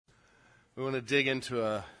We want to dig into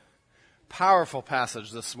a powerful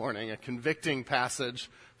passage this morning, a convicting passage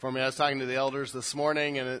for me. I was talking to the elders this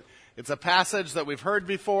morning, and it's a passage that we've heard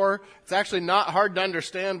before. It's actually not hard to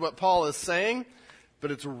understand what Paul is saying, but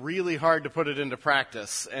it's really hard to put it into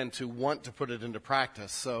practice and to want to put it into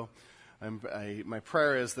practice. So my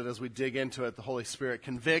prayer is that as we dig into it, the Holy Spirit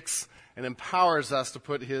convicts and empowers us to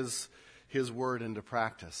put His word into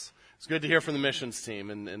practice. It's good to hear from the missions team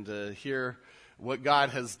and to hear what God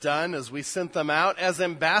has done as we sent them out as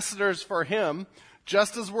ambassadors for Him,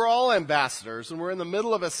 just as we're all ambassadors. And we're in the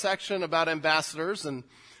middle of a section about ambassadors. And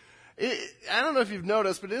I don't know if you've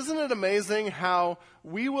noticed, but isn't it amazing how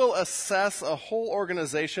we will assess a whole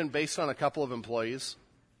organization based on a couple of employees?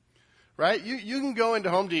 Right? You can go into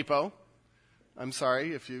Home Depot. I'm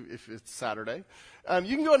sorry if it's Saturday.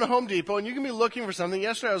 You can go into Home Depot and you can be looking for something.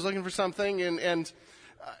 Yesterday I was looking for something and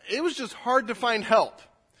it was just hard to find help.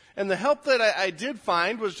 And the help that I did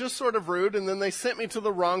find was just sort of rude, and then they sent me to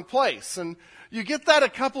the wrong place. And you get that a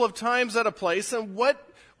couple of times at a place, and what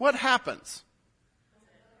happens?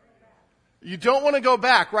 You don't want to go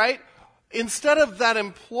back, right? Instead of that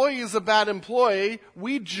employee is a bad employee,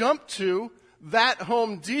 we jump to that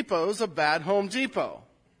Home Depot's a bad Home Depot,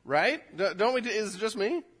 right? Don't we? Is it just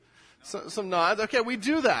me? Some nods. Okay, we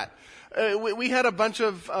do that. We had a bunch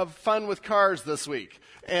of fun with cars this week.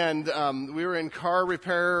 And we were in car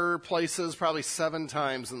repair places probably 7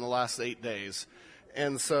 times in the last 8 days.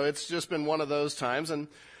 And so it's just been one of those times. And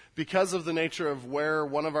because of the nature of where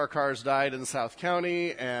one of our cars died in South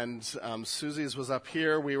County and Susie's was up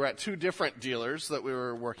here, we were at 2 different dealers that we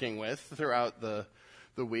were working with throughout the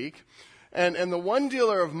week. And the one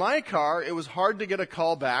dealer of my car, it was hard to get a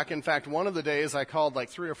call back. In fact, one of the days I called like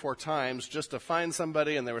 3 or 4 times just to find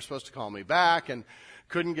somebody, and they were supposed to call me back and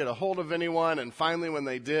couldn't get a hold of anyone. And finally, when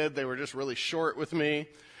they did, they were just really short with me.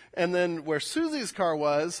 And then where Susie's car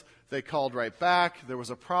was, they called right back. There was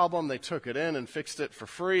a problem. They took it in and fixed it for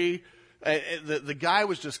free. The guy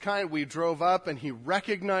was just kind. We drove up and he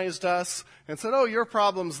recognized us and said, "Oh, your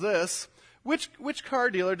problem's this. Which car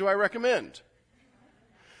dealer do I recommend?"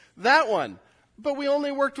 That one. But we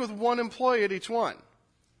only worked with one employee at each one.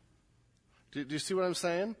 Do you see what I'm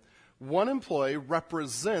saying? One employee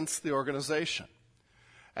represents the organization.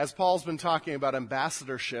 As Paul's been talking about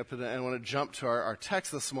ambassadorship, and I want to jump to our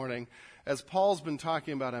text this morning, as Paul's been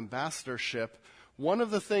talking about ambassadorship, one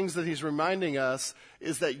of the things that he's reminding us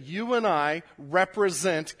is that you and I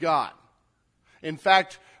represent God. In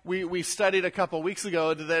fact, we studied a couple weeks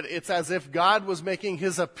ago that it's as if God was making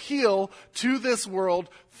His appeal to this world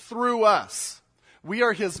through us. We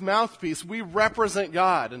are His mouthpiece. We represent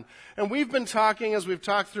God. And we've been talking, as we've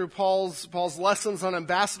talked through Paul's lessons on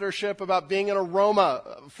ambassadorship, about being an aroma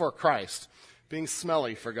for Christ, being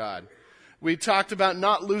smelly for God. We talked about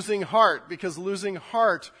not losing heart, because losing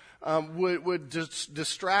heart would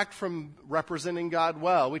distract from representing God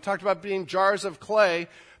well. We talked about being jars of clay,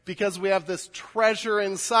 because we have this treasure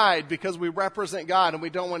inside, because we represent God, and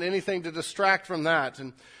we don't want anything to distract from that.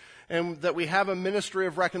 And that we have a ministry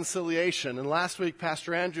of reconciliation. And last week,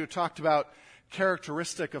 Pastor Andrew talked about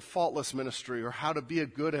characteristic of faultless ministry, or how to be a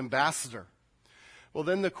good ambassador. Well,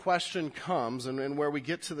 then the question comes, and where we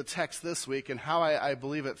get to the text this week, and how I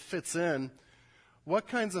believe it fits in, what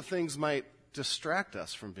kinds of things might distract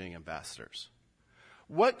us from being ambassadors?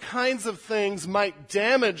 What kinds of things might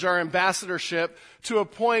damage our ambassadorship to a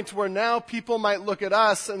point where now people might look at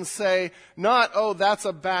us and say, not, "Oh, that's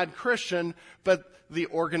a bad Christian," but the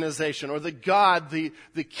organization or the God, the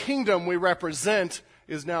kingdom we represent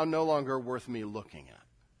is now no longer worth me looking at.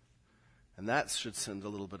 And that should send a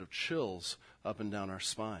little bit of chills up and down our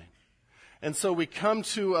spine. And so we come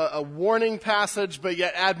to a warning passage, but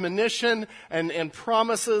yet admonition and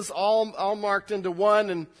promises all marked into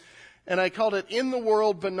one. And I called it "in the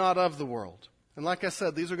world, but not of the world." And like I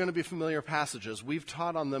said, these are going to be familiar passages. We've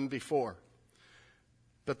taught on them before.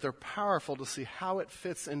 But they're powerful to see how it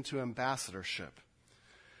fits into ambassadorship.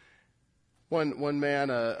 One man,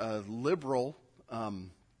 a liberal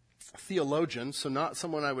theologian, so not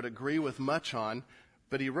someone I would agree with much on,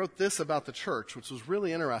 but he wrote this about the church, which was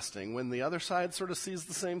really interesting. When the other side sort of sees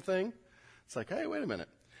the same thing, it's like, hey, wait a minute.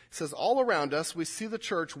 He says, all around us, we see the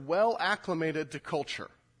church well acclimated to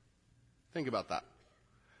culture. Think about that.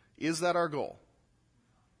 Is that our goal?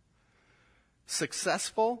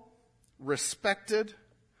 Successful, respected,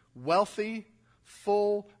 wealthy,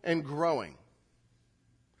 full, and growing.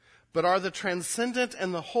 But are the transcendent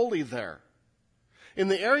and the holy there? In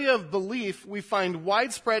the area of belief, we find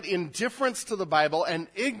widespread indifference to the Bible and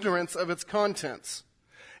ignorance of its contents,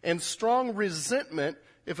 and strong resentment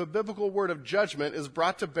if a biblical word of judgment is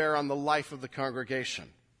brought to bear on the life of the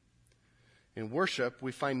congregation. In worship,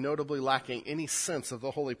 we find notably lacking any sense of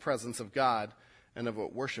the holy presence of God and of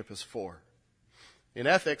what worship is for. In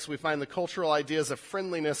ethics, we find the cultural ideas of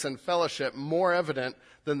friendliness and fellowship more evident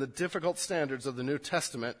than the difficult standards of the New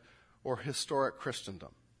Testament or historic Christendom.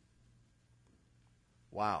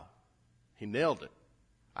 Wow. He nailed it.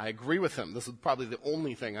 I agree with him. This is probably the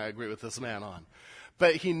only thing I agree with this man on.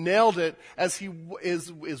 But he nailed it as he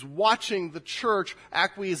is watching the church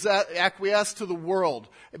acquiesce to the world,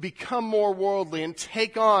 become more worldly, and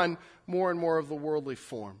take on more and more of the worldly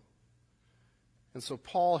form. And so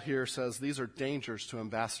Paul here says these are dangers to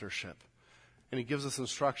ambassadorship. And he gives us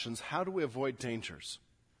instructions. How do we avoid dangers?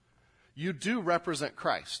 You do represent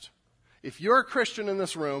Christ. If you're a Christian in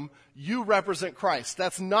this room, you represent Christ.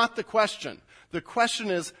 That's not the question. The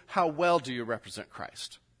question is, how well do you represent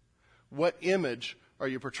Christ? What image are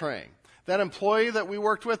you portraying? That employee that we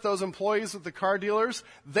worked with, those employees at the car dealers,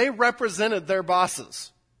 they represented their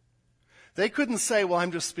bosses. They couldn't say, well,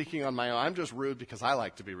 I'm just speaking on my own. I'm just rude because I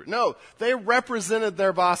like to be rude. No, they represented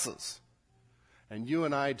their bosses. And you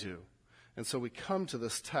and I do. And so we come to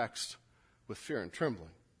this text with fear and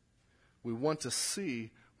trembling. We want to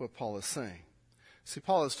see what Paul is saying. See,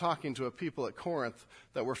 Paul is talking to a people at Corinth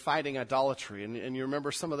that were fighting idolatry. And you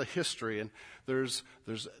remember some of the history. And there's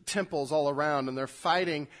temples all around. And they're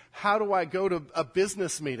fighting, how do I go to a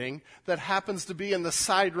business meeting that happens to be in the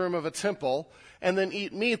side room of a temple and then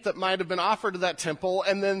eat meat that might have been offered to that temple,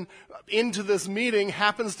 and then into this meeting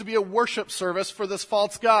happens to be a worship service for this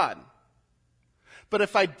false god? But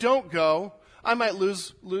if I don't go, I might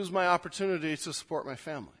lose my opportunity to support my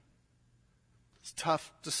family. It's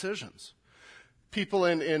tough decisions. People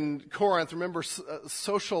in Corinth, remember,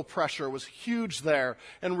 social pressure was huge there,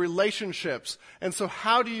 and relationships. And so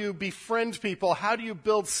how do you befriend people? How do you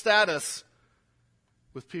build status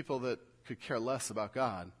with people that could care less about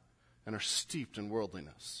God and are steeped in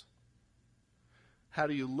worldliness? How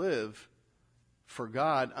do you live for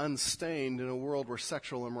God unstained in a world where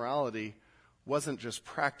sexual immorality wasn't just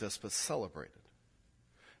practiced but celebrated?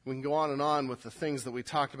 We can go on and on with the things that we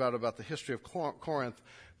talked about the history of Corinth,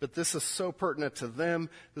 but this is so pertinent to them.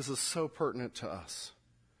 This is so pertinent to us.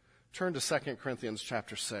 Turn to 2 Corinthians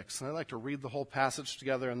chapter 6, and I'd like to read the whole passage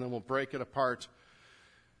together, and then we'll break it apart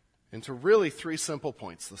into really 3 simple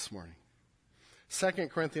points this morning. 2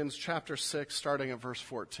 Corinthians chapter 6, starting at verse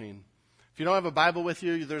 14. If you don't have a Bible with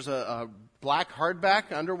you, there's a black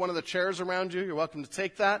hardback under one of the chairs around you. You're welcome to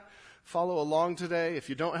take that. Follow along today. If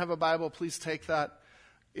you don't have a Bible, please take that.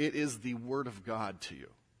 It is the Word of God to you,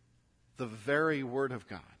 the very Word of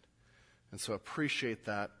God. And so appreciate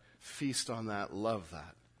that, feast on that, love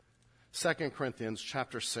that. 2 Corinthians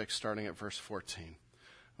chapter 6, starting at verse 14. I'm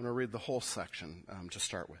going to read the whole section to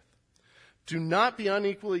start with. Do not be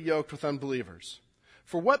unequally yoked with unbelievers.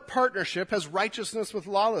 For what partnership has righteousness with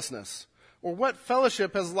lawlessness? Or what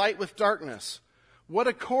fellowship has light with darkness? What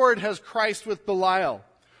accord has Christ with Belial?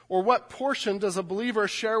 Or what portion does a believer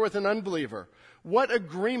share with an unbeliever? What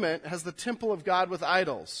agreement has the temple of God with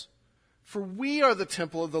idols? For we are the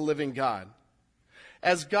temple of the living God.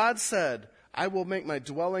 As God said, I will make my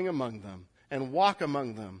dwelling among them and walk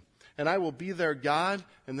among them, and I will be their God,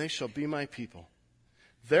 and they shall be my people.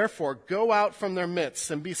 Therefore, go out from their midst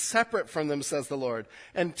and be separate from them, says the Lord,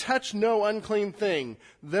 and touch no unclean thing.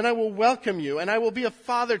 Then I will welcome you, and I will be a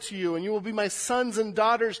father to you, and you will be my sons and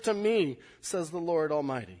daughters to me, says the Lord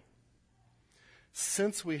Almighty.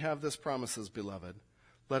 Since we have this promises, beloved,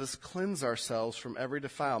 let us cleanse ourselves from every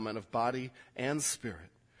defilement of body and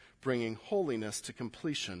spirit, bringing holiness to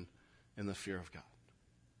completion in the fear of God.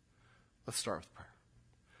 Let's start with prayer.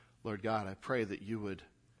 Lord God, I pray that you would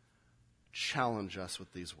challenge us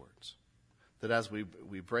with these words, that as we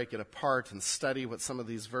break it apart and study what some of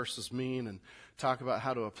these verses mean and talk about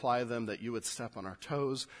how to apply them, that you would step on our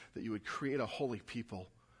toes, that you would create a holy people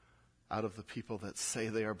out of the people that say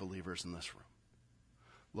they are believers in this room.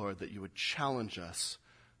 Lord, that you would challenge us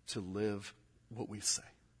to live what we say.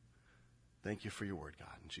 Thank you for your word,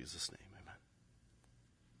 God. In Jesus' name, amen.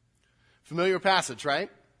 Familiar passage, right?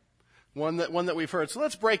 One that we've heard. So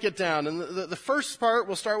let's break it down. And the first part,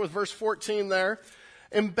 we'll start with verse 14 there.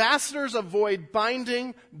 Ambassadors avoid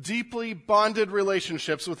binding, deeply bonded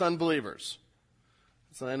relationships with unbelievers.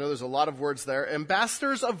 So I know there's a lot of words there.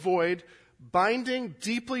 Ambassadors avoid binding,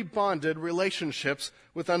 deeply bonded relationships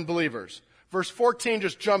with unbelievers. Verse 14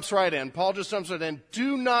 just jumps right in. Paul just jumps right in.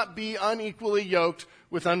 Do not be unequally yoked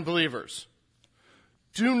with unbelievers.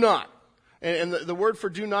 Do not. And the word for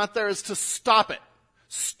do not there is to stop it.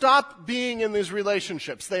 Stop being in these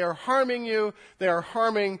relationships. They are harming you. They are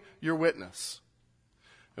harming your witness.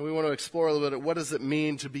 And we want to explore a little bit, what does it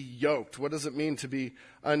mean to be yoked? What does it mean to be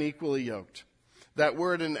unequally yoked? That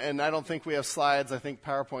word, and I don't think we have slides. I think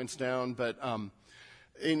PowerPoint's down. But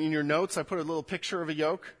in your notes, I put a little picture of a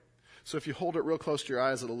yoke. So if you hold it real close to your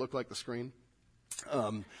eyes, it'll look like the screen.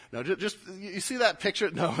 No, just you see that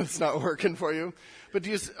picture? No, it's not working for you. But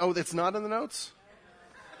it's not in the notes?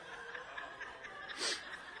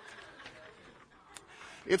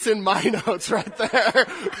 It's in my notes right there.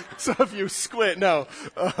 So if you squint, no.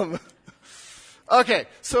 Okay,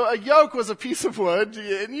 so a yoke was a piece of wood,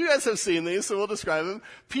 and you guys have seen these, so we'll describe them.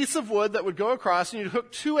 Piece of wood that would go across, and you'd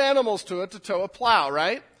hook two animals to it to tow a plow,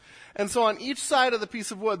 right? And so on each side of the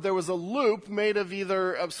piece of wood, there was a loop made of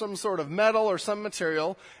either of some sort of metal or some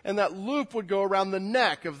material, and that loop would go around the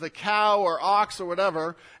neck of the cow or ox or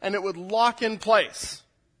whatever, and it would lock in place.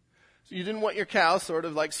 So you didn't want your cow sort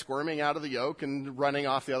of like squirming out of the yoke and running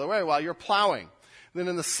off the other way while you're plowing. Then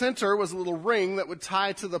in the center was a little ring that would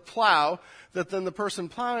tie to the plow, that then the person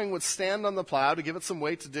plowing would stand on the plow to give it some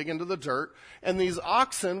weight to dig into the dirt, and these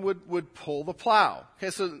oxen would pull the plow. Okay,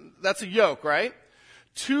 so that's a yoke, right?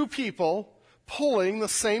 Two people pulling the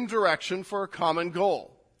same direction for a common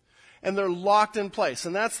goal. And they're locked in place.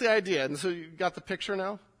 And that's the idea. And so you got the picture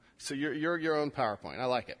now? So you're your own PowerPoint. I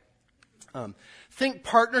like it. Think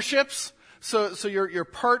partnerships. So you're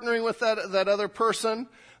partnering with that other person.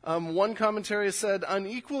 One commentary said,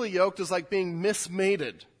 unequally yoked is like being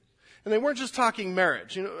mismated. And they weren't just talking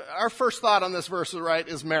marriage. You know, our first thought on this verse, right,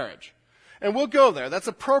 is marriage. And we'll go there. That's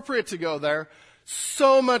appropriate to go there.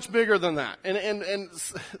 So much bigger than that. And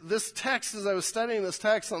this text, as I was studying this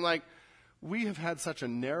text, I'm like, we have had such a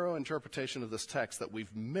narrow interpretation of this text that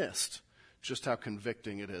we've missed just how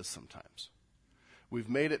convicting it is sometimes. We've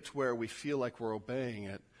made it to where we feel like we're obeying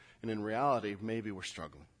it, and in reality, maybe we're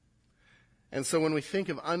struggling. And so when we think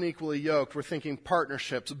of unequally yoked, we're thinking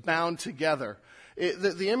partnerships, bound together.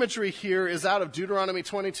 The imagery here is out of Deuteronomy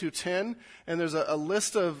 22:10, and there's a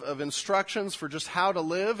list of instructions for just how to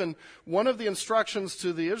live. And one of the instructions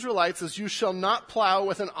to the Israelites is, you shall not plow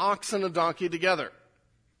with an ox and a donkey together.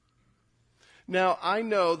 Now, I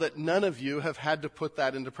know that none of you have had to put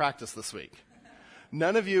that into practice this week.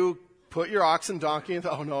 None of you put your ox and donkey and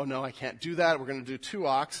thought, oh, no, I can't do that. We're going to do two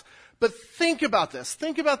ox. But think about this.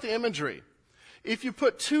 Think about the imagery. If you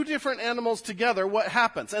put two different animals together, what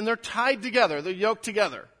happens? And they're tied together, they're yoked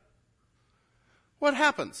together. What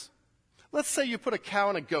happens? Let's say you put a cow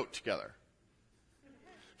and a goat together.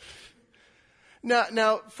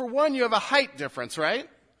 Now, for one, you have a height difference, right?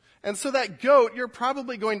 And so that goat, you're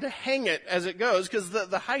probably going to hang it as it goes, because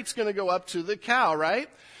the height's going to go up to the cow, right?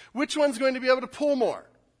 Which one's going to be able to pull more?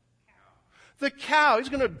 The cow. He's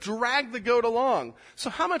going to drag the goat along. So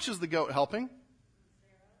how much is the goat helping?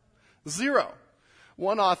 Zero.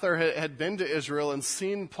 One author had been to Israel and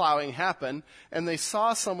seen plowing happen, and they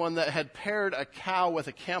saw someone that had paired a cow with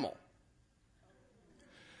a camel.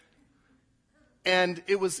 And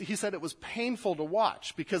he said it was painful to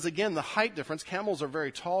watch because, again, the height difference, camels are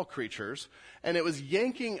very tall creatures, and it was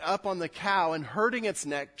yanking up on the cow and hurting its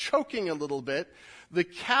neck, choking a little bit. The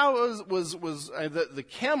cow the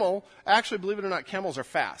camel, actually, believe it or not, camels are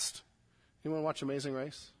fast. You want to watch Amazing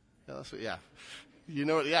Race? Yeah. You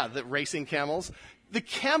know, the racing camels. The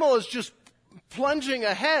camel is just plunging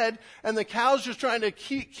ahead, and the cow's just trying to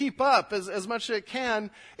keep up as much as it can.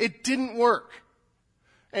 It didn't work.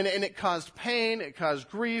 And it caused pain, it caused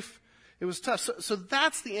grief. It was tough. So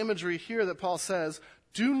that's the imagery here that Paul says,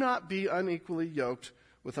 do not be unequally yoked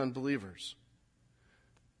with unbelievers.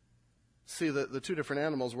 See, the two different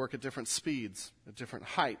animals work at different speeds, at different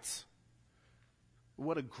heights.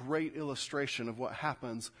 What a great illustration of what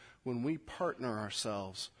happens when we partner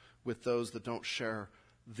ourselves with those that don't share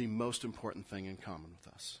the most important thing in common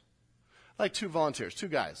with us. Like two volunteers, two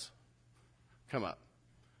guys. Come up.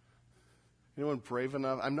 Anyone brave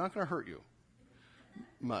enough? I'm not going to hurt you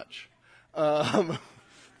much.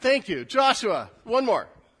 Thank you. Joshua, one more.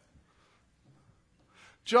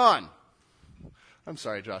 John. I'm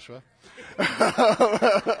sorry, Joshua.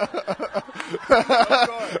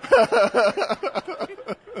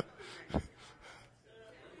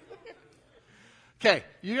 Okay,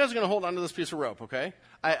 you guys are going to hold on to this piece of rope, okay?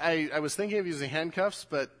 I was thinking of using handcuffs,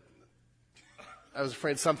 but I was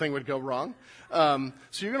afraid something would go wrong. So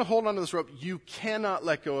you're going to hold on to this rope. You cannot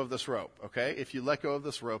let go of this rope, okay? If you let go of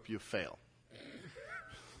this rope, you fail.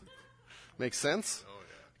 Make sense? Oh,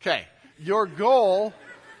 yeah. Okay, your goal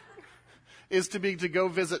is to go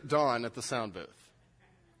visit Dawn at the sound booth.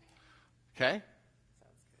 Okay?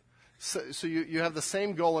 So you have the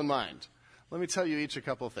same goal in mind. Let me tell you each a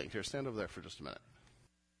couple of things. Here, stand over there for just a minute.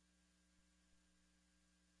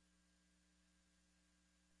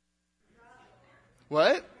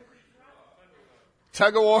 What?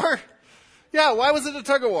 Tug of war? Yeah, why was it a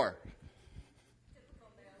tug of war?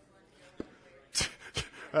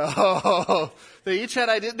 Oh, they each had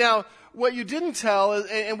ideas. Now, what you didn't tell is,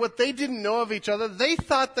 and what they didn't know of each other, they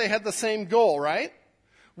thought they had the same goal, right?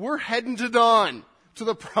 We're heading to dawn, to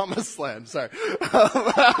the promised land. Sorry.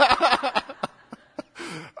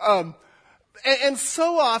 And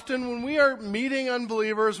so often when we are meeting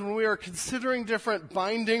unbelievers, when we are considering different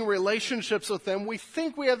binding relationships with them, we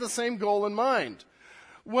think we have the same goal in mind.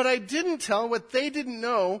 What I didn't tell, what they didn't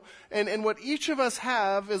know, and what each of us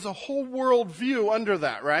have is a whole world view under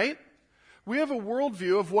that, right? We have a world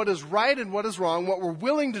view of what is right and what is wrong, what we're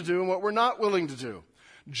willing to do and what we're not willing to do.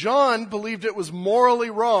 John believed it was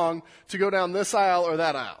morally wrong to go down this aisle or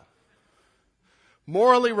that aisle.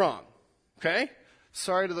 Morally wrong. Okay?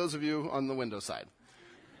 Sorry to those of you on the window side.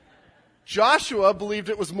 Joshua believed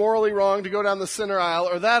it was morally wrong to go down the center aisle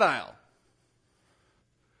or that aisle.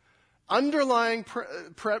 Underlying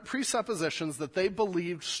presuppositions that they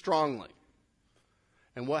believed strongly.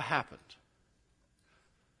 And what happened?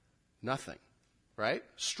 Nothing, right?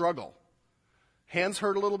 Struggle. Hands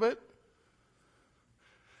hurt a little bit?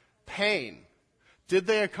 Pain. Did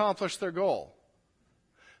they accomplish their goal?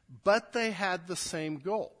 But they had the same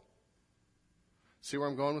goal. See where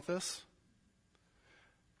I'm going with this?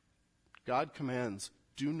 God commands,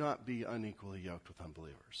 do not be unequally yoked with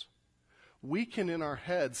unbelievers. We can in our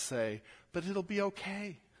heads say, but it'll be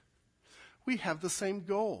okay. We have the same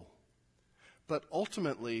goal. But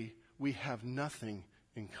ultimately, we have nothing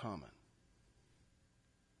in common.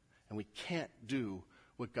 And we can't do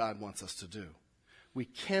what God wants us to do. We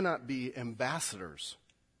cannot be ambassadors.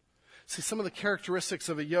 See, some of the characteristics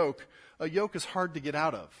of a yoke is hard to get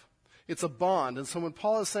out of. It's a bond. And so when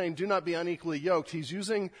Paul is saying, do not be unequally yoked, he's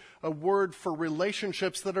using a word for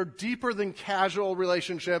relationships that are deeper than casual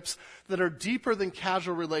relationships,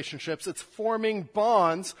 It's forming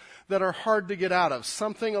bonds that are hard to get out of,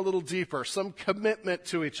 something a little deeper, some commitment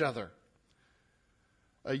to each other.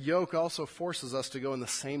 A yoke also forces us to go in the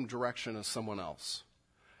same direction as someone else.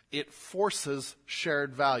 It forces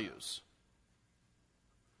shared values.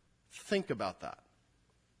 Think about that.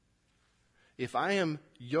 If I am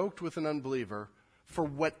yoked with an unbeliever, for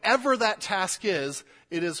whatever that task is,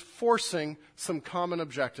 it is forcing some common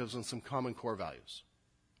objectives and some common core values.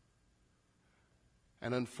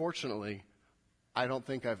 And unfortunately, I don't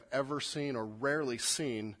think I've ever seen or rarely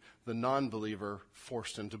seen the non-believer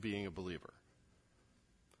forced into being a believer.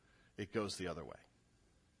 It goes the other way.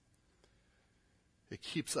 It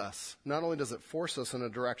keeps us, not only does it force us in a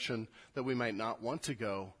direction that we might not want to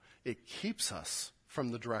go, it keeps us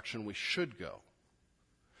from the direction we should go.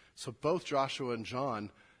 So both Joshua and John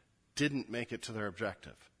didn't make it to their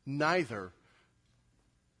objective. Neither,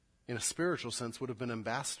 in a spiritual sense, would have been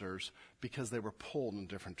ambassadors because they were pulled in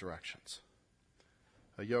different directions.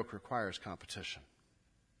 A yoke requires competition.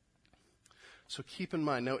 So keep in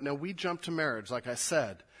mind, now we jump to marriage, like I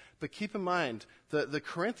said, but keep in mind, the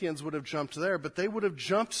Corinthians would have jumped there, but they would have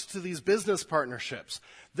jumped to these business partnerships.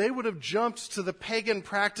 They would have jumped to the pagan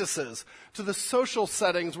practices, to the social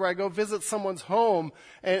settings where I go visit someone's home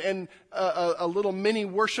and a little mini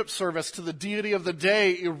worship service to the deity of the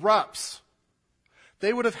day erupts.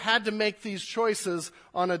 They would have had to make these choices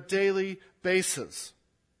on a daily basis.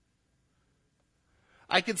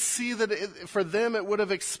 I could see that for them it would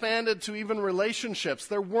have expanded to even relationships.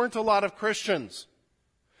 There weren't a lot of Christians.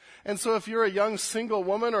 And so if you're a young single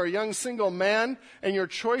woman or a young single man and your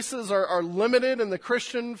choices are limited in the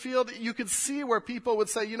Christian field, you could see where people would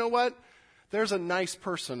say, you know what? There's a nice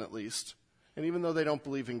person at least. And even though they don't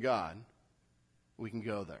believe in God, we can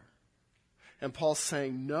go there. And Paul's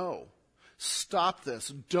saying, no, stop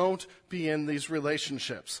this. Don't be in these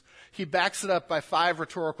relationships. He backs it up by 5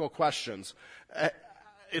 rhetorical questions.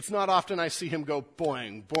 It's not often I see him go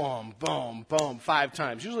boing, boom, boom, boom 5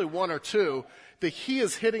 times. Usually 1 or 2. But he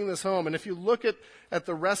is hitting this home. And if you look at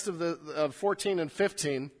the rest of 14 and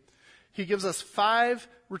 15, he gives us 5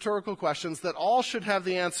 rhetorical questions that all should have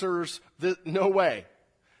the answers that no way.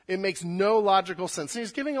 It makes no logical sense. And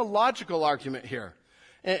he's giving a logical argument here.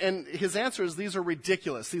 And his answer is, these are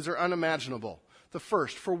ridiculous. These are unimaginable. The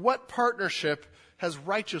first, for what partnership has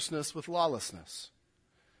righteousness with lawlessness?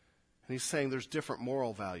 And he's saying there's different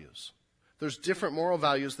moral values. There's different moral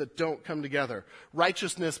values that don't come together.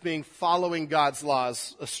 Righteousness being following God's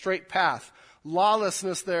laws, a straight path.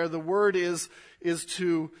 Lawlessness there, the word is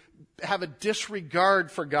to have a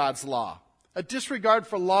disregard for God's law. A disregard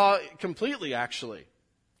for law completely, actually.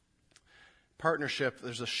 Partnership,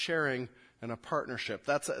 there's a sharing and a partnership.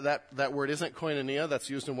 That word isn't koinonia, that's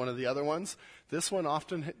used in one of the other ones. This one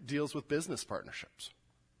often deals with business partnerships.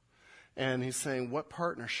 And he's saying, what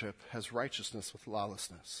partnership has righteousness with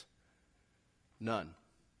lawlessness? None.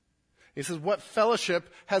 He says, what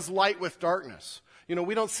fellowship has light with darkness?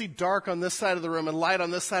 We don't see dark on this side of the room and light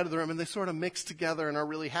on this side of the room, and they sort of mix together and are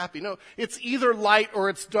really happy. No, it's either light or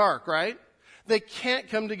it's dark, right? They can't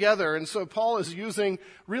come together. And so Paul is using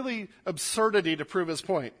really absurdity to prove his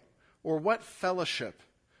point. Or what fellowship,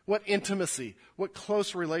 what intimacy, what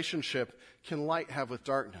close relationship can light have with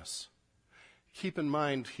darkness? Keep in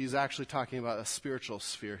mind, he's actually talking about a spiritual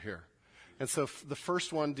sphere here. And so the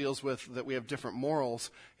first one deals with that we have different morals.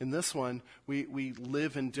 In this one, we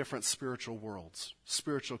live in different spiritual worlds,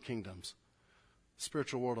 spiritual kingdoms.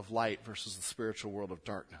 Spiritual world of light versus the spiritual world of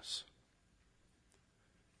darkness.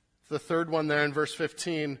 The third one there in verse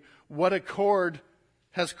 15, what accord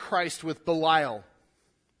has Christ with Belial?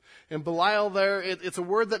 And Belial there, it's a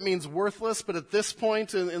word that means worthless, but at this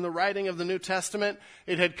point in the writing of the New Testament,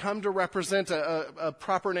 it had come to represent a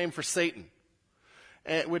proper name for Satan,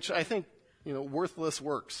 which I think, worthless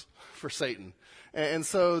works for Satan. And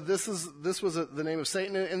so this was the name of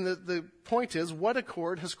Satan, and the point is, what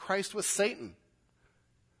accord has Christ with Satan?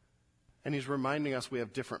 And he's reminding us we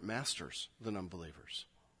have different masters than unbelievers.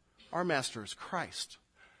 Our master is Christ.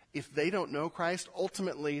 If they don't know Christ,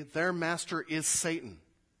 ultimately their master is Satan.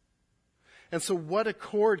 And so what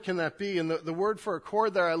accord can that be? And the word for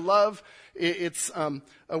accord there I love, it's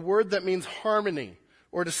a word that means harmony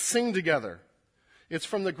or to sing together. It's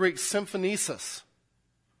from the Greek symphonesis.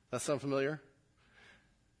 That sound familiar?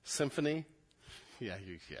 Symphony? Yeah.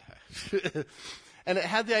 And it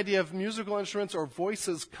had the idea of musical instruments or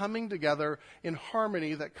voices coming together in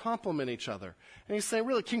harmony that complement each other. And he's saying,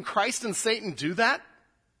 really, can Christ and Satan do that?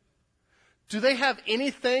 Do they have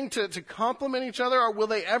anything to complement each other, or will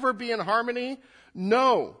they ever be in harmony?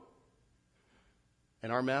 No.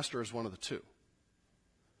 And our master is one of the two.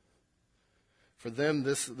 For them,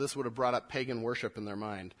 this would have brought up pagan worship in their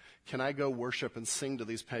mind. Can I go worship and sing to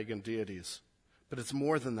these pagan deities? But it's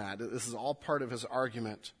more than that. This is all part of his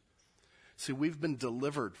argument. See, we've been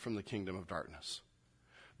delivered from the kingdom of darkness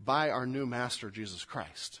by our new master, Jesus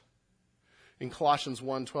Christ. In Colossians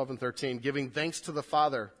 1:12 and 13, giving thanks to the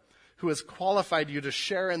Father who has qualified you to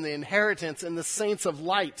share in the inheritance in the saints of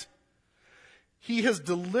light. He has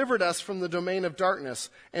delivered us from the domain of darkness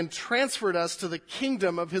and transferred us to the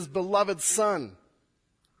kingdom of his beloved Son.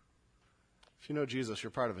 If you know Jesus, you're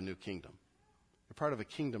part of a new kingdom. You're part of a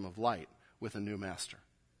kingdom of light with a new master.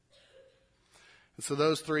 And so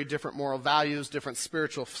those three different moral values, different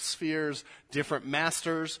spiritual spheres, different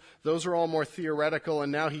masters, those are all more theoretical,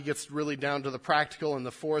 and now he gets really down to the practical and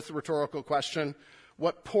the fourth rhetorical question.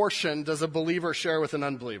 What portion does a believer share with an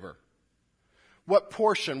unbeliever? What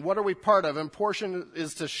portion? What are we part of? And portion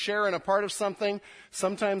is to share in a part of something.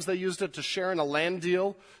 Sometimes they used it to share in a land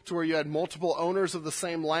deal to where you had multiple owners of the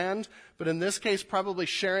same land. But in this case, probably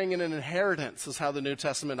sharing in an inheritance is how the New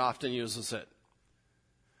Testament often uses it.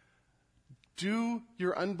 Do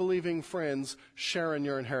your unbelieving friends share in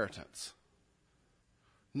your inheritance?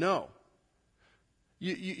 No.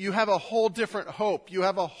 You have a whole different hope. You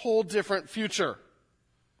have a whole different future.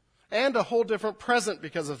 And a whole different present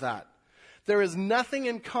because of that. There is nothing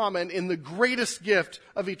in common in the greatest gift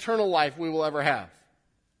of eternal life we will ever have.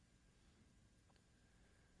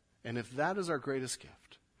 And if that is our greatest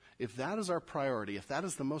gift, if that is our priority, if that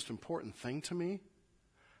is the most important thing to me,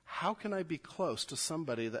 how can I be close to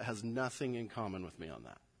somebody that has nothing in common with me on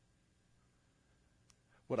that?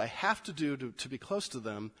 What I have to do to be close to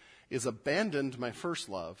them is abandon my first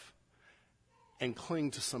love and cling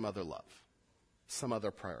to some other love, some other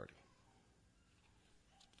priority.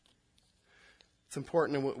 It's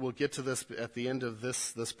important, and we'll get to this at the end of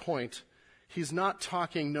this point. He's not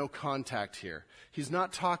talking no contact here. He's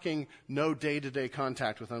not talking no day-to-day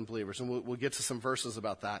contact with unbelievers, and we'll get to some verses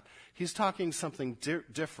about that. He's talking something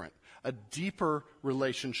different, a deeper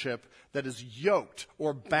relationship that is yoked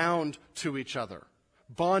or bound to each other,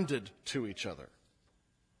 bonded to each other.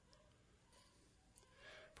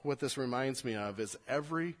 But what this reminds me of is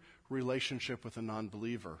every relationship with a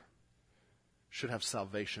non-believer should have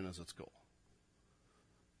salvation as its goal.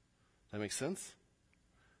 That makes sense?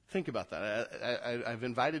 Think about that. I've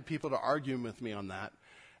invited people to argue with me on that.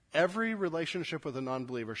 Every relationship with a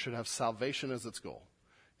non-believer should have salvation as its goal,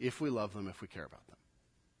 if we love them, if we care about them.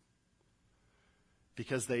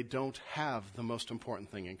 Because they don't have the most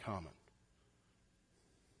important thing in common.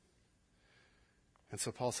 And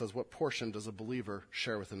so Paul says, what portion does a believer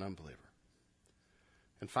share with an unbeliever?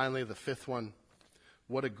 And finally, the fifth one,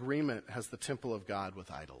 what agreement has the temple of God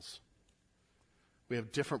with idols? We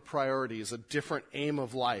have different priorities, a different aim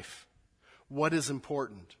of life. What is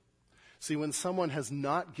important? See, when someone has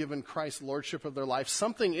not given Christ lordship of their life,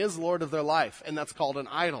 something is Lord of their life, and that's called an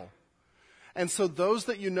idol. And so those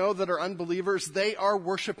that you know that are unbelievers, they are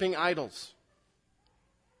worshiping idols.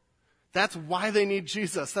 That's why they need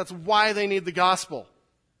Jesus. That's why they need the gospel.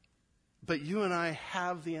 But you and I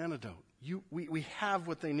have the antidote. We have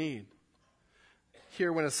what they need.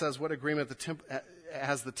 Here when it says what agreement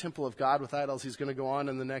has the temple of God with idols, he's going to go on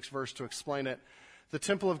in the next verse to explain it. The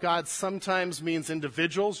temple of God sometimes means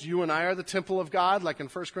individuals. You and I are the temple of God, like in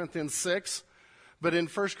 1 Corinthians 6. But in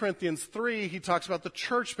 1 Corinthians 3, he talks about the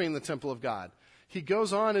church being the temple of God. He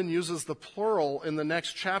goes on and uses the plural in the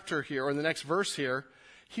next chapter here, or in the next verse here.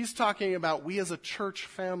 He's talking about we as a church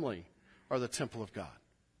family are the temple of God.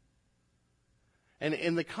 And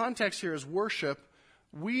in the context here is worship.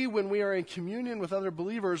 When we are in communion with other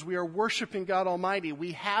believers, we are worshiping God Almighty.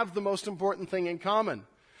 We have the most important thing in common.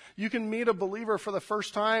 You can meet a believer for the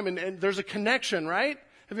first time and there's a connection, right?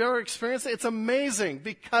 Have you ever experienced it? It's amazing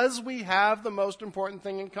because we have the most important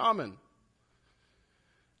thing in common.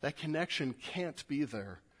 That connection can't be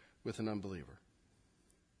there with an unbeliever.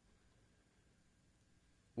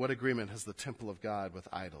 What agreement has the temple of God with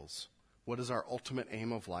idols? What is our ultimate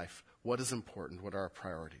aim of life? What is important? What are our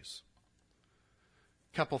priorities?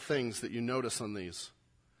 Couple things that you notice on these.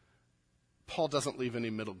 Paul doesn't leave any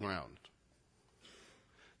middle ground.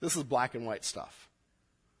 This is black and white stuff.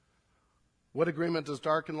 What agreement does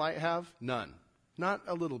dark and light have? None. Not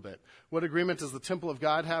a little bit. What agreement does the temple of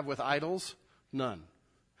God have with idols? None.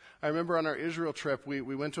 I remember on our Israel trip, we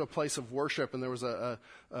went to a place of worship, and there was an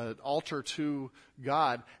altar to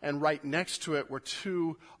God, and right next to it were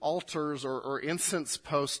two altars or incense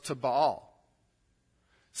posts to Baal.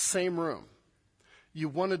 Same room. You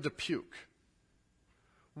wanted to puke.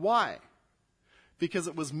 Why? Because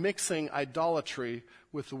it was mixing idolatry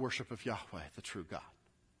with the worship of Yahweh, the true God.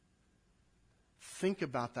 Think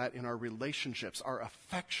about that in our relationships, our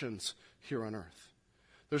affections here on earth.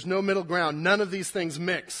 There's no middle ground. None of these things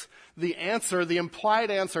mix. The answer, the implied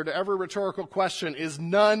answer to every rhetorical question is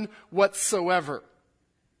none whatsoever.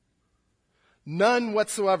 None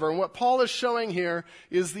whatsoever. And what Paul is showing here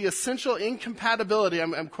is the essential incompatibility.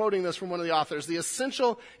 I'm quoting this from one of the authors. The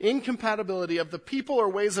essential incompatibility of the people or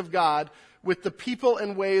ways of God with the people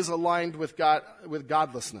and ways aligned with God, with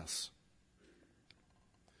godlessness.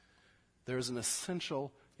 There is an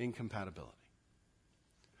essential incompatibility.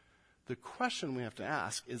 The question we have to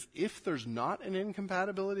ask is, if there's not an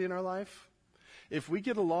incompatibility in our life, if we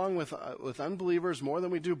get along with unbelievers more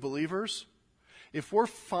than we do believers, if we're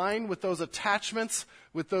fine with those attachments,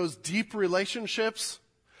 with those deep relationships,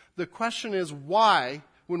 the question is why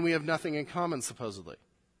when we have nothing in common, supposedly?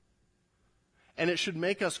 And it should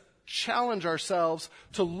make us challenge ourselves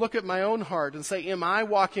to look at my own heart and say, am I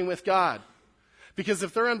walking with God? Because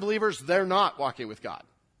if they're unbelievers, they're not walking with God.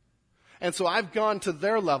 And so I've gone to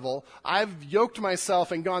their level. I've yoked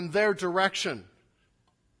myself and gone their direction.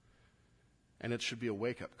 And it should be a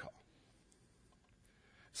wake-up call.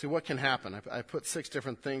 See, what can happen? I put 6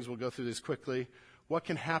 different things. We'll go through these quickly. What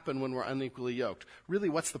can happen when we're unequally yoked? Really,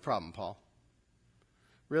 what's the problem, Paul?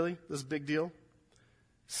 Really? This is a big deal?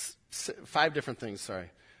 5 different things,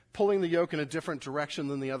 sorry. Pulling the yoke in a different direction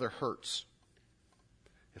than the other hurts.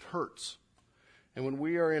 It hurts. And when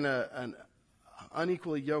we are in an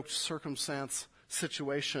unequally yoked circumstance,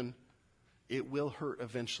 situation, it will hurt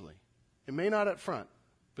eventually. It may not at front,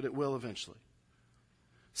 but it will eventually.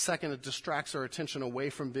 Second, it distracts our attention away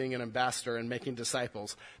from being an ambassador and making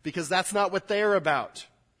disciples, because that's not what they're about.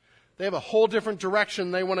 They have a whole different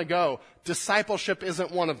direction they want to go. Discipleship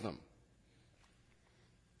isn't one of them.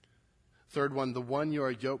 Third one, the one you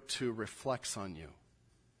are yoked to reflects on you.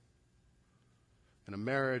 In a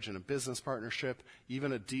marriage, in a business partnership,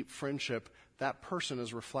 even a deep friendship, that person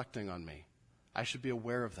is reflecting on me. I should be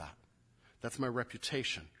aware of that. That's my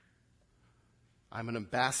reputation. I'm an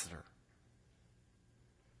ambassador.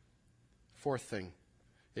 Fourth thing,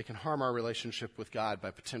 it can harm our relationship with God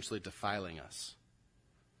by potentially defiling us.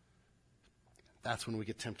 That's when we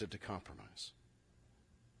get tempted to compromise.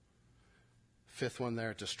 Fifth one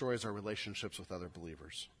there, it destroys our relationships with other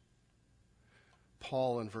believers.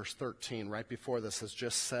 Paul in verse 13, right before this, has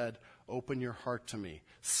just said, open your heart to me.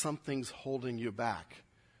 Something's holding you back.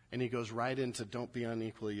 And he goes right into, don't be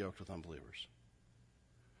unequally yoked with unbelievers.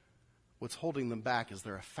 What's holding them back is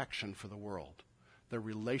their affection for the world, their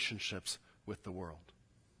relationships with the world.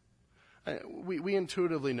 We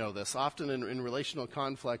intuitively know this. Often in relational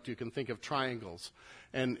conflict, you can think of triangles.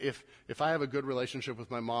 And if I have a good relationship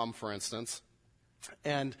with my mom, for instance,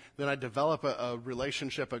 and then I develop a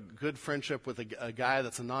relationship, a good friendship with a guy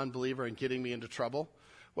that's a non-believer and getting me into trouble,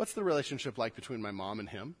 what's the relationship like between my mom and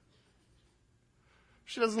him?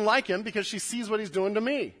 She doesn't like him because she sees what he's doing to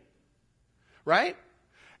me. Right?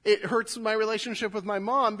 It hurts my relationship with my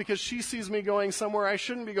mom because she sees me going somewhere I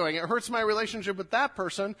shouldn't be going. It hurts my relationship with that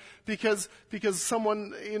person because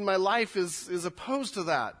someone in my life is opposed to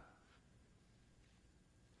that.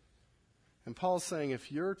 And Paul's saying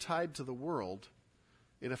if you're tied to the world,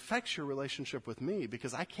 it affects your relationship with me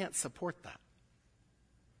because I can't support that.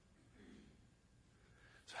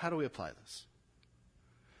 So how do we apply this?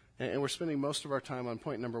 And we're spending most of our time on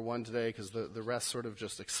point number 1 today because the rest sort of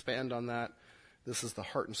just expand on that. This is the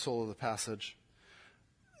heart and soul of the passage.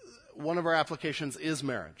 One of our applications is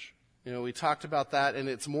marriage. We talked about that, and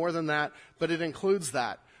it's more than that, but it includes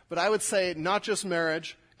that. But I would say not just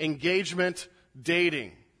marriage, engagement,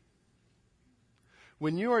 dating.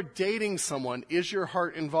 When you are dating someone, is your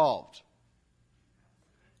heart involved?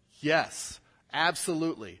 Yes,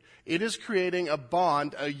 absolutely. It is creating a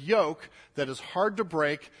bond, a yoke that is hard to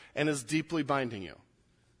break and is deeply binding you.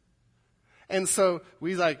 And so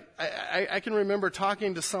I can remember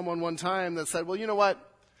talking to someone one time that said, well, you know what?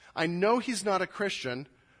 I know he's not a Christian,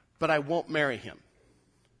 but I won't marry him.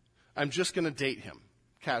 I'm just going to date him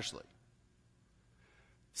casually.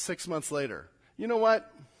 6 months later, you know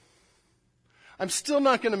what? I'm still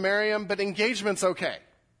not going to marry him, but engagement's okay.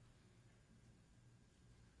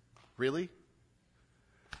 Really?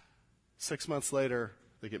 6 months later,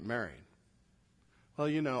 they get married. Well,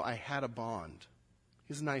 I had a bond.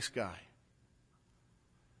 He's a nice guy.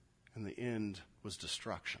 And the end was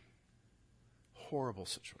destruction. Horrible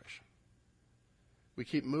situation. We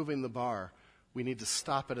keep moving the bar. We need to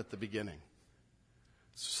stop it at the beginning.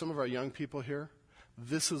 So some of our young people here,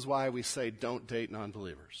 this is why we say don't date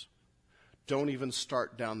non-believers. Don't even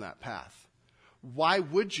start down that path. Why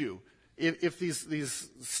would you? If these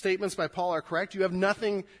statements by Paul are correct, you have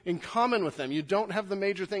nothing in common with them. You don't have the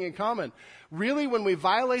major thing in common. Really, when we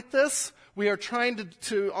violate this, we are trying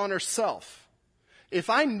to honor self. If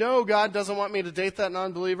I know God doesn't want me to date that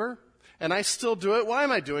non-believer, and I still do it, why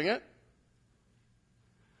am I doing it?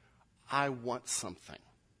 I want something.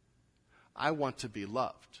 I want to be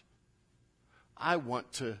loved. I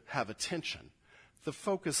want to have attention. The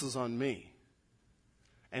focus is on me.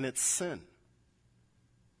 And it's sin.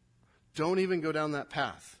 Don't even go down that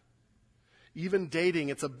path. Even dating,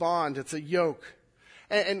 it's a bond, it's a yoke.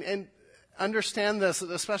 And understand this,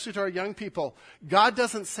 especially to our young people. God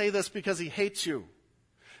doesn't say this because he hates you.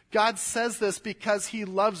 God says this because he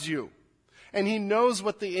loves you. And he knows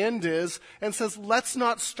what the end is and says, let's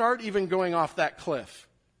not start even going off that cliff.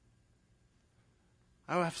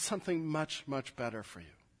 I have something much, much better for you.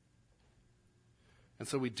 And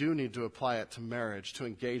so we do need to apply it to marriage, to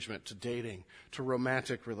engagement, to dating, to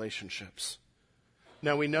romantic relationships.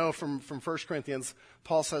 Now we know from 1 Corinthians,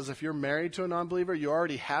 Paul says if you're married to a non-believer, you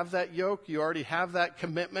already have that yoke, you already have that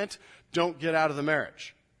commitment. Don't get out of the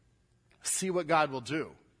marriage. See what God will do.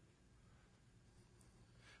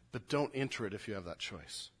 But don't enter it if you have that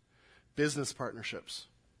choice. Business partnerships.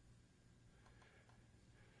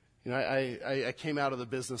 I came out of the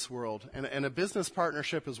business world, and a business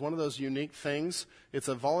partnership is one of those unique things. It's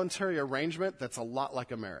a voluntary arrangement that's a lot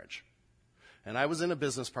like a marriage. And I was in a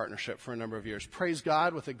business partnership for a number of years. Praise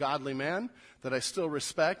God, with a godly man that I still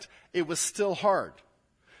respect. It was still hard.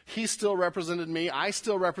 He still represented me. I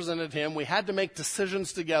still represented him. We had to make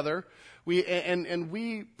decisions together.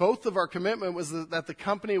 We both of our commitment was that the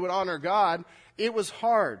company would honor God. It was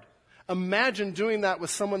hard. Imagine doing that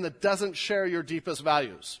with someone that doesn't share your deepest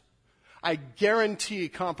values. I guarantee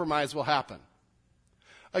compromise will happen.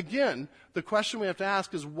 Again, the question we have to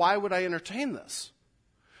ask is, why would I entertain this?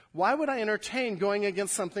 Why would I entertain going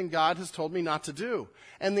against something God has told me not to do?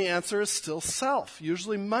 And the answer is still self,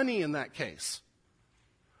 usually money in that case.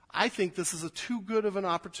 I think this is too good of an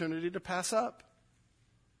opportunity to pass up.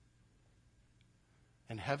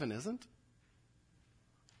 And heaven isn't.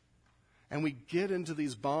 And we get into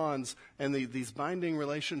these bonds and these binding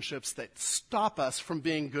relationships that stop us from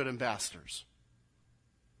being good ambassadors.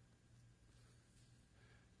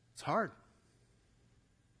 It's hard.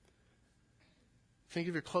 Think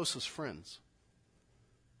of your closest friends.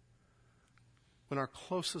 When our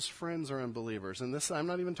closest friends are unbelievers, and this, I'm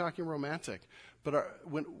not even talking romantic, but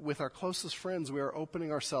with our closest friends, we are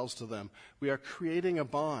opening ourselves to them. We are creating a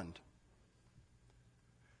bond.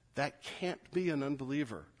 That can't be an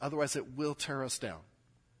unbeliever. Otherwise, it will tear us down.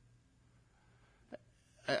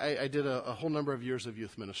 I did a whole number of years of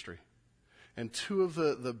youth ministry. And two of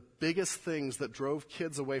the biggest things that drove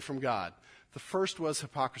kids away from God, the first was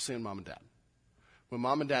hypocrisy in mom and dad. When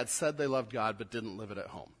mom and dad said they loved God but didn't live it at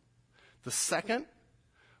home. The second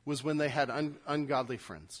was when they had ungodly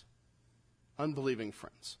friends, unbelieving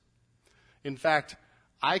friends. In fact,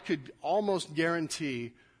 I could almost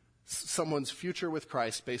guarantee someone's future with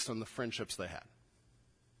Christ based on the friendships they had.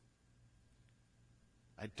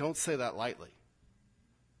 I don't say that lightly.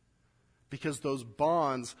 Because those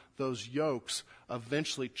bonds, those yokes,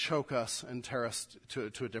 eventually choke us and tear us to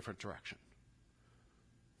a different direction.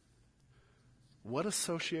 What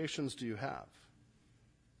associations do you have?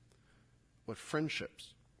 What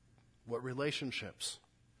friendships? What relationships?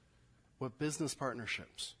 What business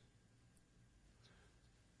partnerships?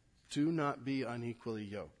 Do not be unequally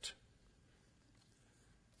yoked.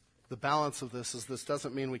 The balance of this is this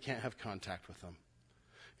doesn't mean we can't have contact with them.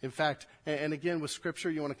 In fact, and again with Scripture,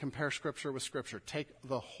 you want to compare Scripture with Scripture. Take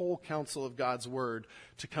the whole counsel of God's Word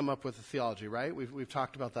to come up with a theology, right? We've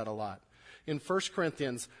talked about that a lot. In 1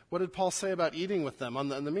 Corinthians, what did Paul say about eating with them on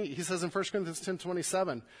the meat? He says in 1 Corinthians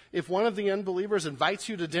 10:27, if one of the unbelievers invites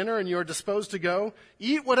you to dinner and you are disposed to go,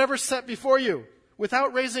 eat whatever's set before you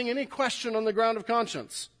without raising any question on the ground of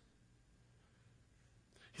conscience.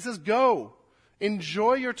 He says, go.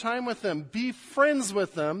 Enjoy your time with them. Be friends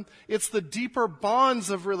with them. It's the deeper bonds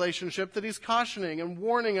of relationship that he's cautioning and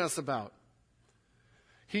warning us about.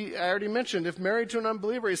 I already mentioned, if married to an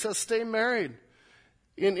unbeliever, he says, stay married.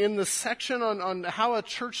 In the section on how a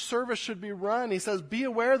church service should be run, he says, be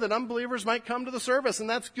aware that unbelievers might come to the service, and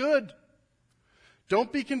that's good.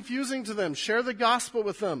 Don't be confusing to them. Share the gospel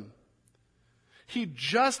with them. He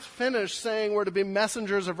just finished saying we're to be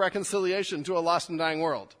messengers of reconciliation to a lost and dying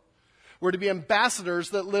world. We're to be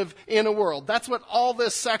ambassadors that live in a world. That's what all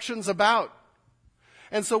this section's about.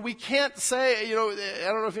 And so we can't say, I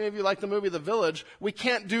don't know if any of you like the movie The Village. We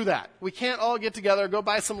can't do that. We can't all get together, go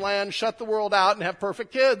buy some land, shut the world out, and have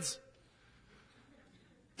perfect kids.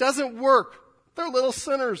 Doesn't work. They're little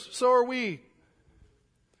sinners. So are we.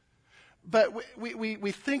 But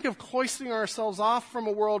we think of cloistering ourselves off from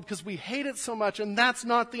a world because we hate it so much, and that's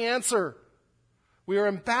not the answer. We are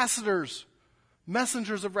ambassadors.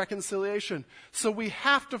 Messengers of reconciliation. So we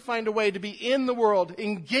have to find a way to be in the world,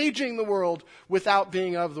 engaging the world without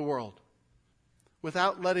being of the world.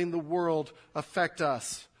 Without letting the world affect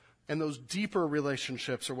us. And those deeper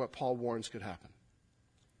relationships are what Paul warns could happen.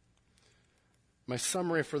 My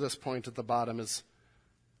summary for this point at the bottom is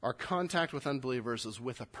our contact with unbelievers is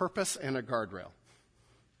with a purpose and a guardrail.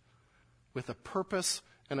 With a purpose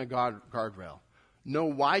and a guardrail. Know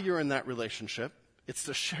why you're in that relationship. It's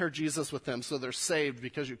to share Jesus with them so they're saved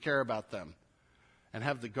because you care about them. And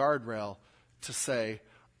have the guardrail to say,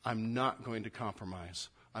 I'm not going to compromise.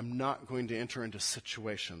 I'm not going to enter into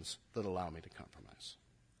situations that allow me to compromise.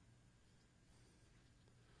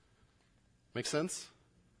 Make sense?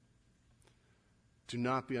 Do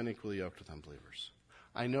not be unequally yoked with unbelievers.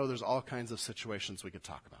 I know there's all kinds of situations we could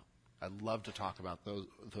talk about. I'd love to talk about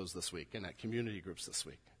those this week and at community groups this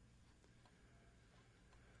week.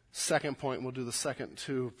 Second point, we'll do the second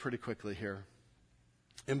two pretty quickly here.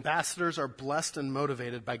 Ambassadors are blessed and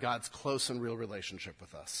motivated by God's close and real relationship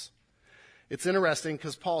with us. It's interesting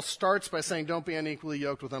because Paul starts by saying, don't be unequally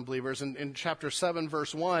yoked with unbelievers. And in chapter 7,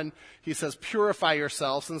 verse 1, he says, purify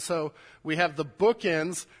yourselves. And so we have the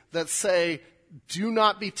bookends that say, do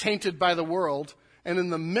not be tainted by the world. And in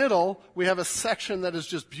the middle, we have a section that is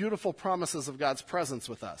just beautiful promises of God's presence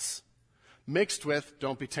with us. Mixed with,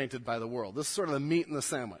 don't be tainted by the world. This is sort of the meat in the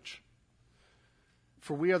sandwich.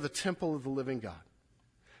 For we are the temple of the living God.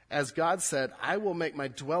 As God said, I will make my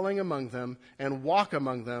dwelling among them and walk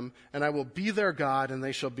among them, and I will be their God, and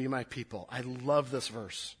they shall be my people. I love this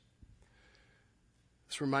verse.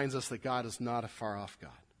 This reminds us that God is not a far-off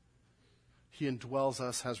God. He indwells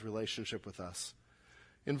us, has relationship with us.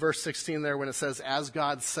 In verse 16 there, when it says, as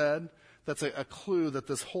God said, that's a clue that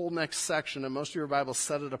this whole next section, and most of your Bibles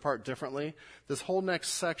set it apart differently, this whole next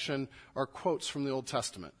section are quotes from the Old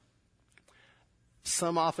Testament.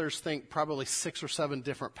 Some authors think probably 6 or 7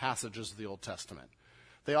 different passages of the Old Testament.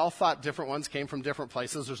 They all thought different ones came from different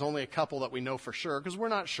places. There's only a couple that we know for sure, because we're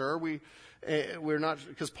not sure. We're not,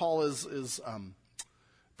 because Paul is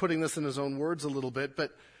putting this in his own words a little bit,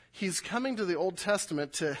 but he's coming to the Old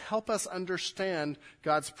Testament to help us understand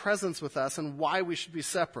God's presence with us and why we should be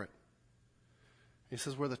separate. He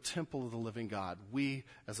says we're the temple of the living God. We,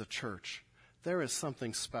 as a church, there is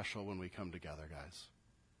something special when we come together, guys.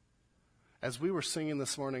 As we were singing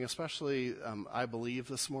this morning, especially I Believe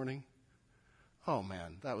this morning, oh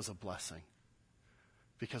man, that was a blessing.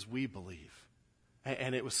 Because we believe.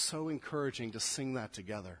 And it was so encouraging to sing that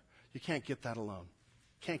together. You can't get that alone.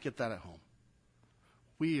 Can't get that at home.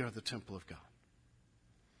 We are the temple of God.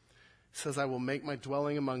 He says, I will make my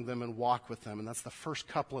dwelling among them and walk with them. And that's the first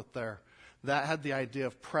couplet there. That had the idea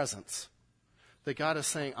of presence. That God is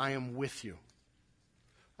saying, I am with you.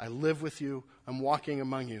 I live with you. I'm walking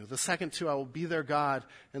among you. The second two, I will be their God,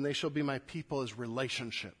 and they shall be my people, is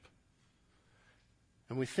relationship.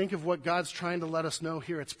 And we think of what God's trying to let us know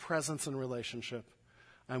here. It's presence and relationship.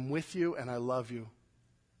 I'm with you and I love you.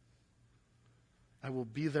 I will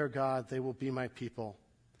be their God. They will be my people.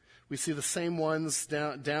 We see the same ones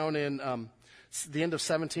down in the end of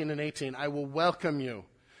 17 and 18. I will welcome you.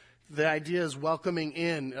 The idea is welcoming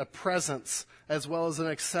in, a presence as well as an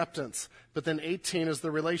acceptance. But then 18 is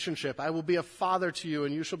the relationship. I will be a father to you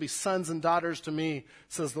and you shall be sons and daughters to me,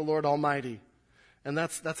 says the Lord Almighty. And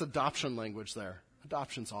that's adoption language there.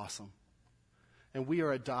 Adoption's awesome. And we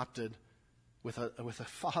are adopted with a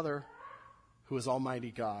Father who is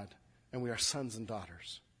Almighty God, and we are sons and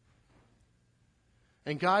daughters.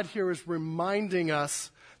 And God here is reminding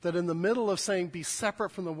us that in the middle of saying, be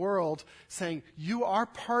separate from the world, saying, you are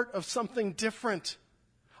part of something different.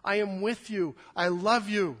 I am with you. I love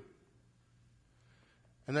you.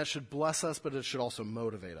 And that should bless us, but it should also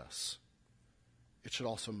motivate us. It should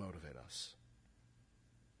also motivate us.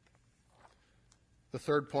 The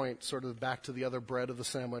third point, sort of back to the other bread of the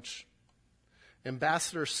sandwich.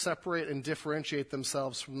 Ambassadors separate and differentiate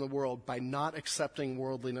themselves from the world by not accepting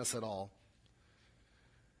worldliness at all.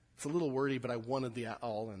 It's a little wordy, but I wanted the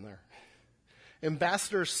all in there.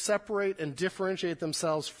 Ambassadors separate and differentiate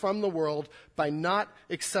themselves from the world by not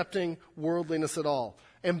accepting worldliness at all.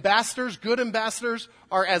 Ambassadors, good ambassadors,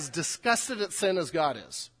 are as disgusted at sin as God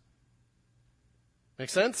is. Make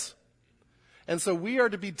sense? And so we are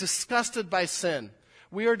to be disgusted by sin.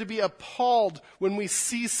 We are to be appalled when we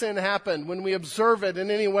see sin happen, when we observe it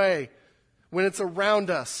in any way, when it's around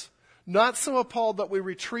us. Not so appalled that we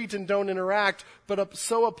retreat and don't interact, but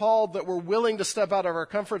so appalled that we're willing to step out of our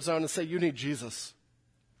comfort zone and say, you need Jesus.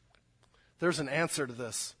 There's an answer to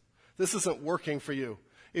this. This isn't working for you.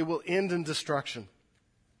 It will end in destruction.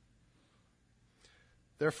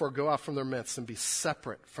 Therefore, go out from their midst and be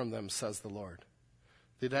separate from them, says the Lord.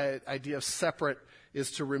 The idea of separate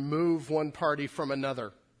is to remove one party from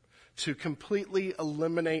another, to completely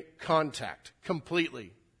eliminate contact.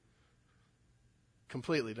 Completely.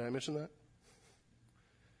 Completely. Did I mention that?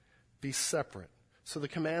 Be separate. So the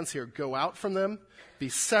commands here, go out from them, be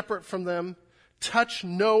separate from them, touch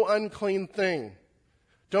no unclean thing.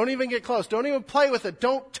 Don't even get close. Don't even play with it.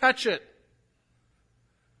 Don't touch it.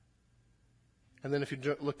 And then if you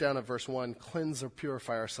look down at verse 1, cleanse or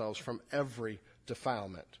purify ourselves from every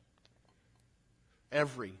defilement.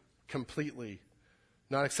 Every, completely,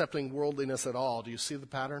 not accepting worldliness at all. Do you see the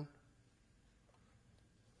pattern?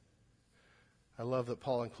 I love that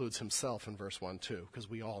Paul includes himself in verse 1 too, because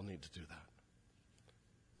we all need to do that.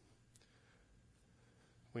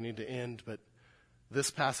 We need to end, but this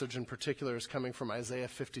passage in particular is coming from Isaiah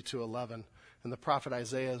 52:11, and the prophet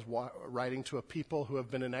Isaiah is writing to a people who have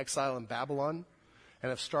been in exile in Babylon and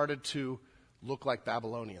have started to look like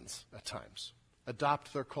Babylonians at times.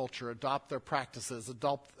 Adopt their culture, adopt their practices,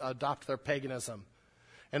 adopt their paganism.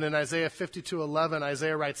 And in Isaiah 52:11,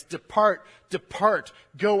 Isaiah writes, depart, depart,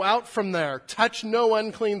 go out from there, touch no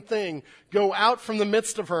unclean thing, go out from the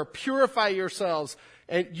midst of her, purify yourselves,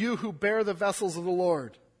 and you who bear the vessels of the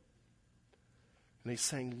Lord. And he's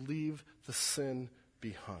saying, leave the sin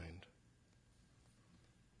behind.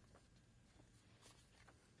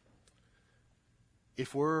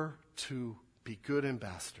 If we're to be good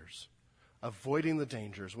ambassadors, avoiding the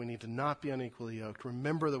dangers, we need to not be unequally yoked.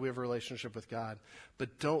 Remember that we have a relationship with God,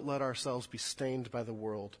 but don't let ourselves be stained by the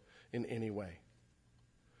world in any way.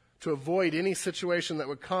 To avoid any situation that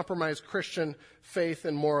would compromise Christian faith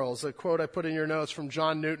and morals. A quote I put in your notes from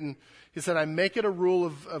John Newton. He said, I make it a rule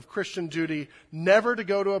of Christian duty never to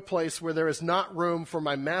go to a place where there is not room for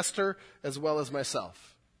my master as well as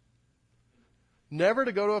myself. Never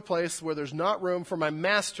to go to a place where there's not room for my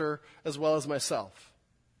master as well as myself.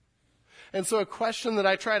 And so a question that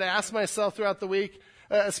I try to ask myself throughout the week,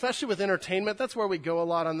 especially with entertainment, that's where we go a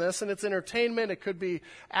lot on this, and it's entertainment. It could be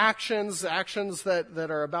actions that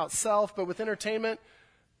are about self, but with entertainment,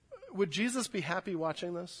 would Jesus be happy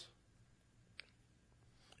watching this?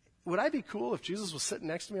 Would I be cool if Jesus was sitting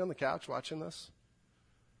next to me on the couch watching this?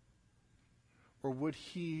 Or would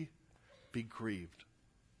he be grieved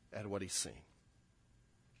at what he's seeing,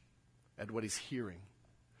 at what he's hearing,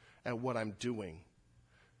 at what I'm doing,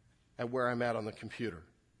 at where I'm at on the computer?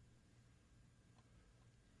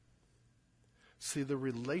 See, the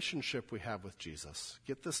relationship we have with Jesus,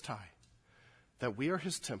 get this tie, that we are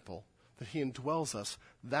his temple, that he indwells us,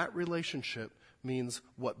 that relationship means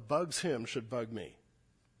what bugs him should bug me.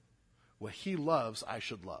 What he loves, I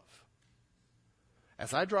should love.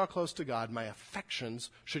 As I draw close to God, my affections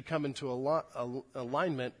should come into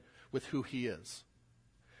alignment with who he is.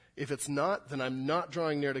 If it's not, then I'm not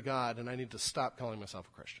drawing near to God, and I need to stop calling myself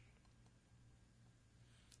a Christian.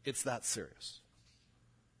 It's that serious.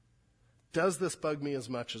 Does this bug me as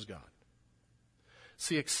much as God?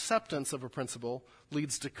 See, acceptance of a principle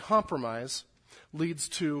leads to compromise, leads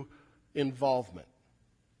to involvement.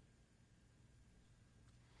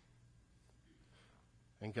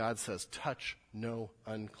 And God says, touch no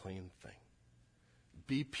unclean thing.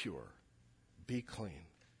 Be pure. Be clean.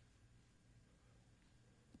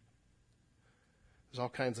 There's all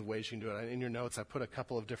kinds of ways you can do it. In your notes, I put a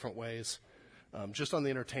couple of different ways. Just on the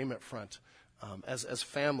entertainment front, as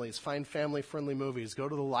families, find family-friendly movies. Go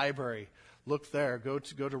to the library. Look there. Go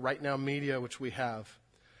to Right Now Media, which we have.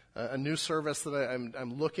 A new service that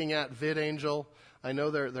I'm looking at, VidAngel. I know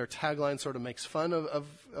their tagline sort of makes fun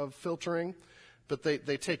of filtering, but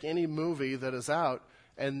they take any movie that is out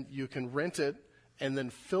and you can rent it and then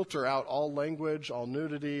filter out all language, all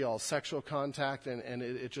nudity, all sexual contact, and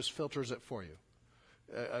it just filters it for you.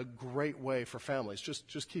 A great way for families.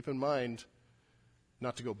 Just keep in mind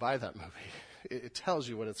not to go buy that movie. It tells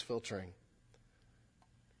you what it's filtering.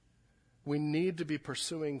 We need to be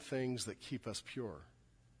pursuing things that keep us pure.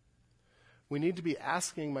 We need to be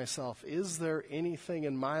asking myself, is there anything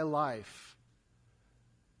in my life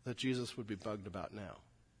that Jesus would be bugged about now?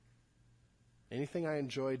 Anything I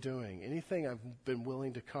enjoy doing? Anything I've been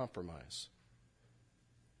willing to compromise?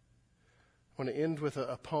 I want to end with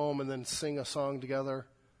a poem and then sing a song together.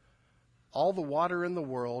 All the water in the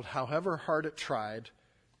world, however hard it tried,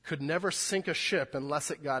 could never sink a ship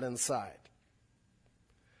unless it got inside.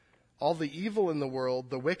 All the evil in the world,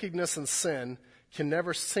 the wickedness and sin, can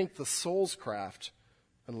never sink the soul's craft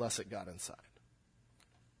unless it got inside.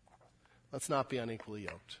 Let's not be unequally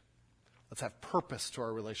yoked. Let's have purpose to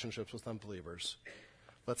our relationships with unbelievers.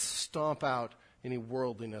 Let's stomp out any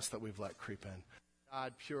worldliness that we've let creep in.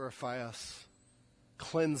 God, purify us.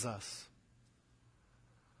 Cleanse us.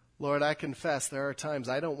 Lord, I confess there are times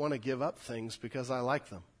I don't want to give up things because I like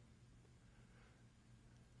them.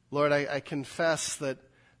 Lord, I confess that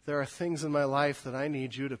there are things in my life that I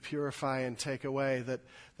need you to purify and take away,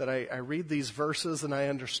 that I read these verses and I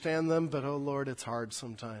understand them, but oh Lord, it's hard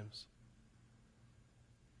sometimes.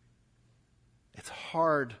 It's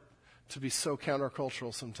hard to be so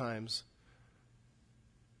countercultural sometimes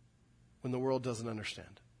when the world doesn't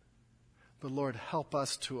understand. But Lord, help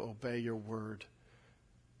us to obey your word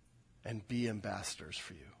and be ambassadors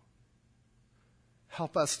for you.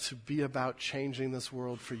 Help us to be about changing this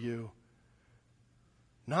world for you.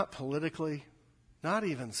 Not politically, not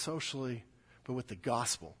even socially, but with the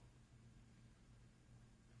gospel.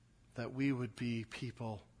 That we would be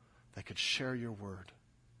people that could share your word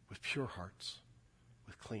with pure hearts,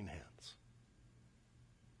 with clean hands.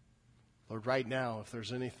 Lord, right now, if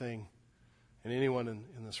there's anything and anyone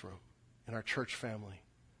in this room, in our church family,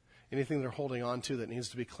 anything they're holding on to that needs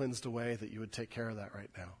to be cleansed away, that you would take care of that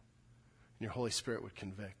right now. And your Holy Spirit would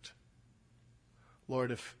convict.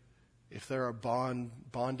 Lord, if there are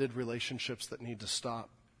bonded relationships that need to stop,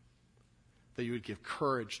 that you would give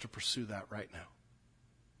courage to pursue that right now.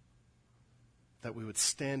 That we would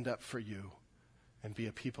stand up for you and be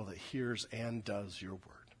a people that hears and does your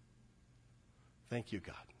word. Thank you,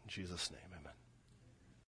 God. In Jesus' name, amen.